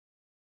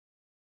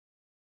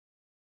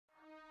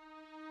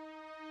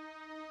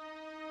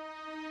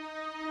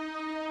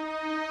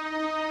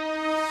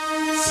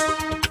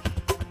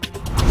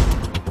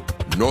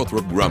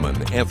Northrop Grumman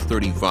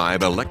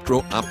F-35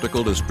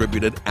 electro-optical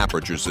distributed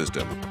aperture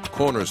system,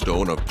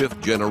 cornerstone of 5th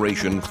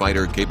generation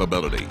fighter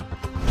capability.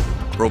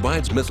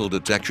 Provides missile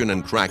detection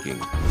and tracking,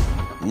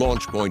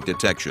 launch point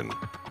detection,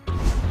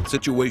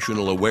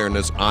 situational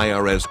awareness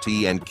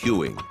IRST and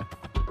cueing,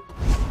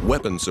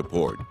 weapon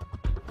support,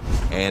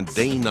 and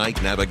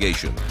day-night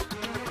navigation.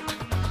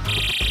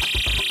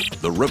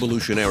 The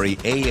revolutionary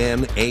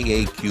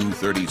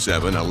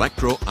AN/AAQ-37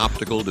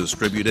 Electro-Optical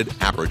Distributed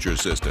Aperture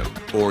System,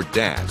 or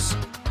DAS,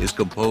 is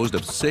composed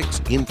of 6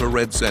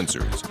 infrared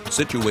sensors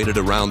situated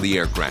around the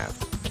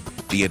aircraft.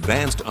 The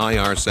advanced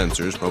IR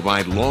sensors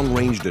provide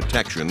long-range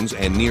detections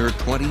and near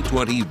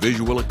 20/20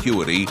 visual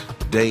acuity,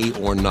 day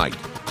or night.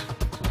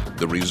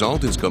 The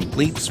result is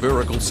complete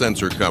spherical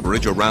sensor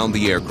coverage around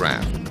the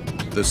aircraft.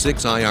 The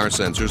 6 IR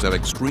sensors have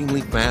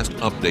extremely fast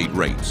update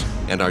rates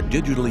and are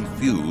digitally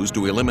fused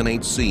to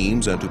eliminate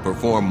seams and to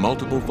perform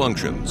multiple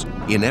functions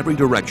in every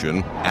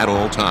direction at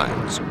all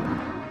times.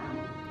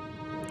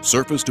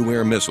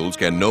 Surface-to-air missiles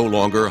can no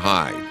longer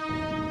hide.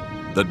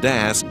 The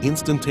DAS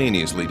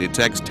instantaneously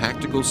detects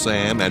tactical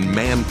SAM and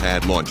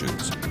man-pad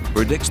launches,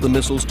 predicts the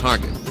missile's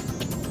target,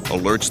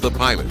 alerts the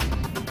pilot,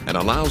 and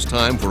allows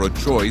time for a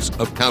choice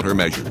of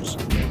countermeasures.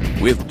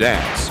 With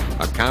DAS,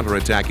 a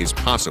counterattack is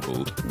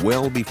possible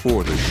well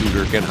before the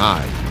shooter can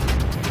hide.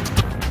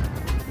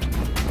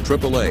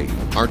 AAA,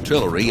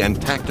 artillery,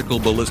 and tactical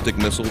ballistic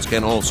missiles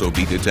can also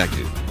be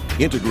detected.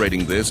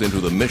 Integrating this into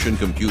the mission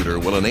computer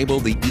will enable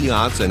the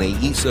EOTS and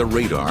AESA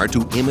radar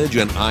to image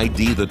and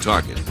ID the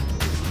target,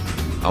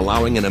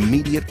 allowing an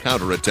immediate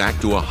counterattack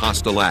to a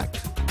hostile act.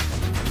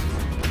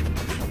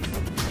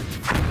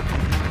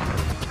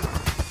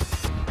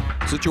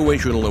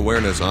 Situational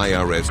awareness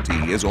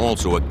IRST is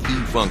also a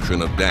key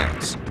function of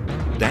DAS.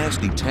 DAS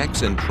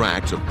detects and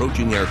tracks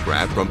approaching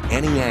aircraft from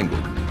any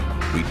angle,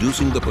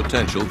 reducing the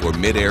potential for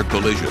mid-air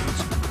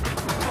collisions.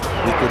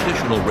 With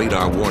traditional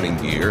radar warning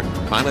gear,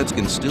 pilots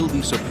can still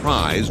be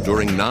surprised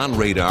during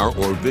non-radar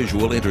or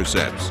visual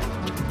intercepts.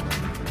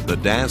 The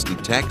DAS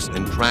detects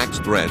and tracks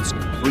threats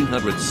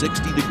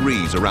 360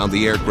 degrees around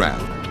the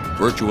aircraft,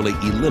 virtually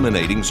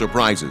eliminating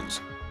surprises.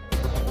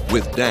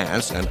 With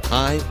DAS and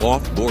high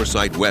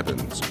off-boresight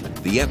weapons,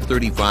 the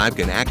F-35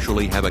 can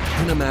actually have a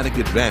kinematic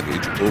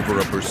advantage over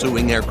a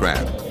pursuing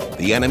aircraft.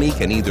 The enemy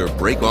can either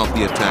break off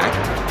the attack,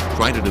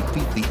 try to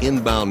defeat the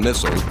inbound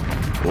missile,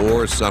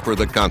 or suffer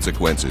the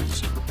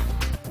consequences.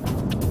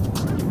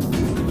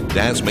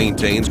 DAS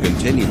maintains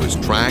continuous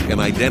track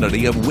and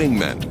identity of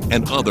wingmen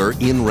and other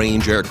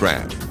in-range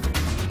aircraft.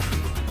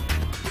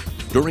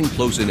 During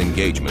close-in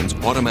engagements,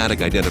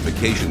 automatic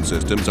identification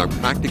systems are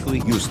practically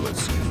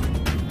useless,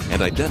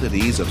 and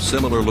identities of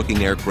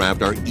similar-looking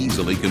aircraft are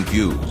easily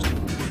confused.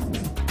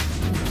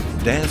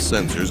 DAS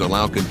sensors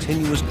allow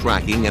continuous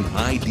tracking and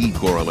ID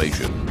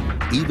correlation,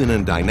 even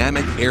in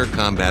dynamic air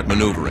combat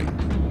maneuvering.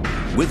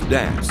 With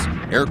DAS,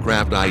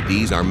 aircraft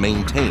IDs are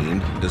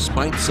maintained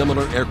despite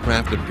similar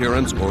aircraft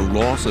appearance or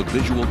loss of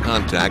visual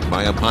contact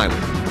by a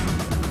pilot.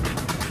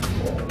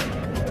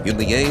 In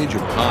the age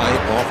of high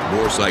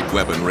off-boresight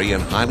weaponry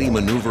and highly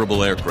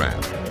maneuverable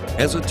aircraft,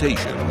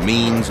 hesitation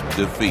means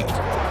defeat,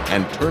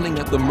 and turning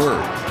at the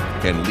merge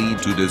can lead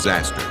to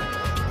disaster.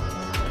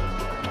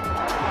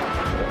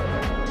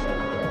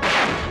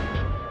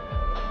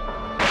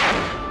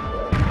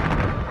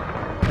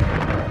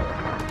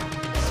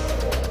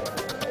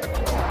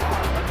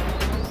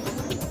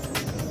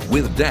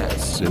 With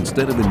DAS,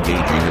 instead of engaging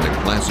in a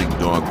classic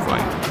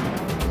dogfight,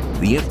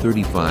 the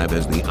F-35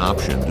 has the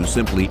option to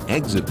simply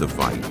exit the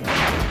fight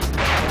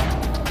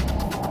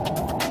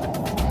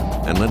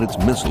and let its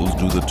missiles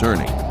do the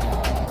turning.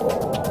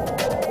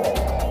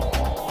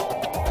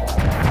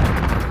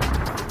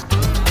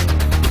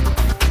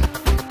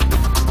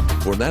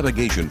 For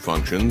navigation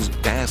functions,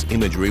 DAS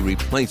imagery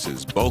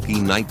replaces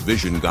bulky night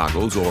vision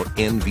goggles or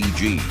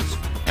NVGs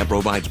and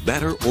provides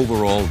better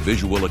overall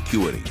visual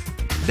acuity.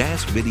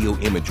 DAS video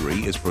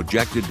imagery is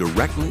projected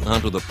directly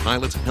onto the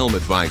pilot's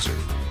helmet visor,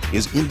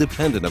 is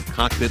independent of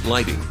cockpit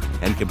lighting,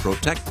 and can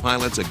protect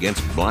pilots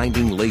against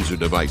blinding laser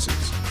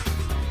devices.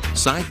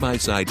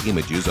 Side-by-side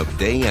images of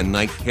day and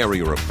night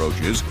carrier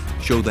approaches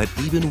show that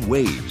even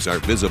waves are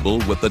visible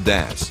with the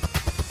DAS.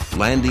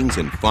 Landings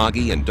in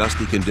foggy and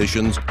dusty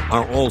conditions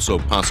are also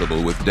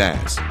possible with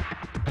DAS.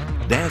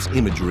 DAS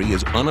imagery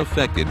is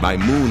unaffected by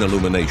moon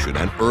illumination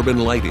and urban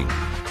lighting.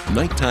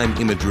 Nighttime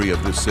imagery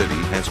of the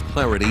city has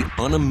clarity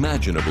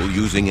unimaginable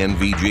using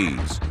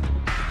NVGs.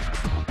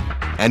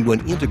 And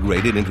when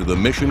integrated into the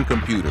mission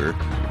computer,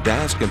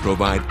 DAS can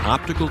provide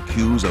optical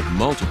cues of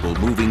multiple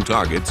moving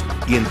targets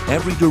in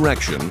every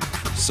direction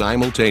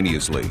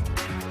simultaneously.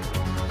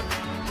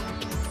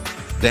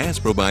 DAS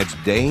provides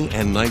day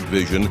and night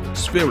vision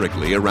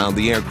spherically around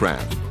the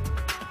aircraft.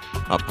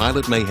 A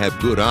pilot may have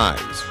good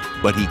eyes,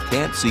 but he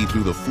can't see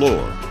through the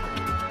floor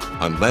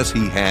unless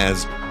he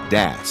has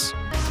DAS.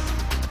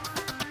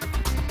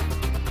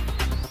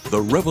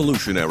 The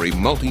revolutionary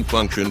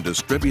multifunction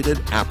distributed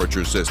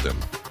aperture system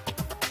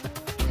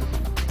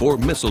for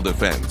missile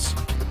defense,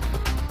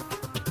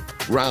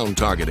 ground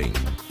targeting,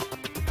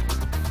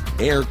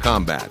 air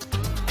combat,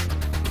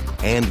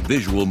 and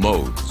visual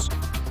modes.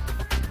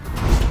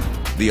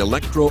 The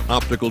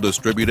electro-optical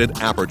distributed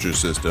aperture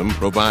system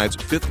provides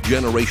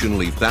fifth-generation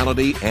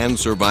lethality and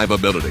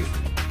survivability,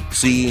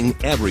 seeing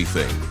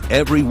everything,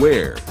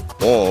 everywhere,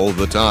 all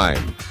the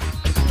time.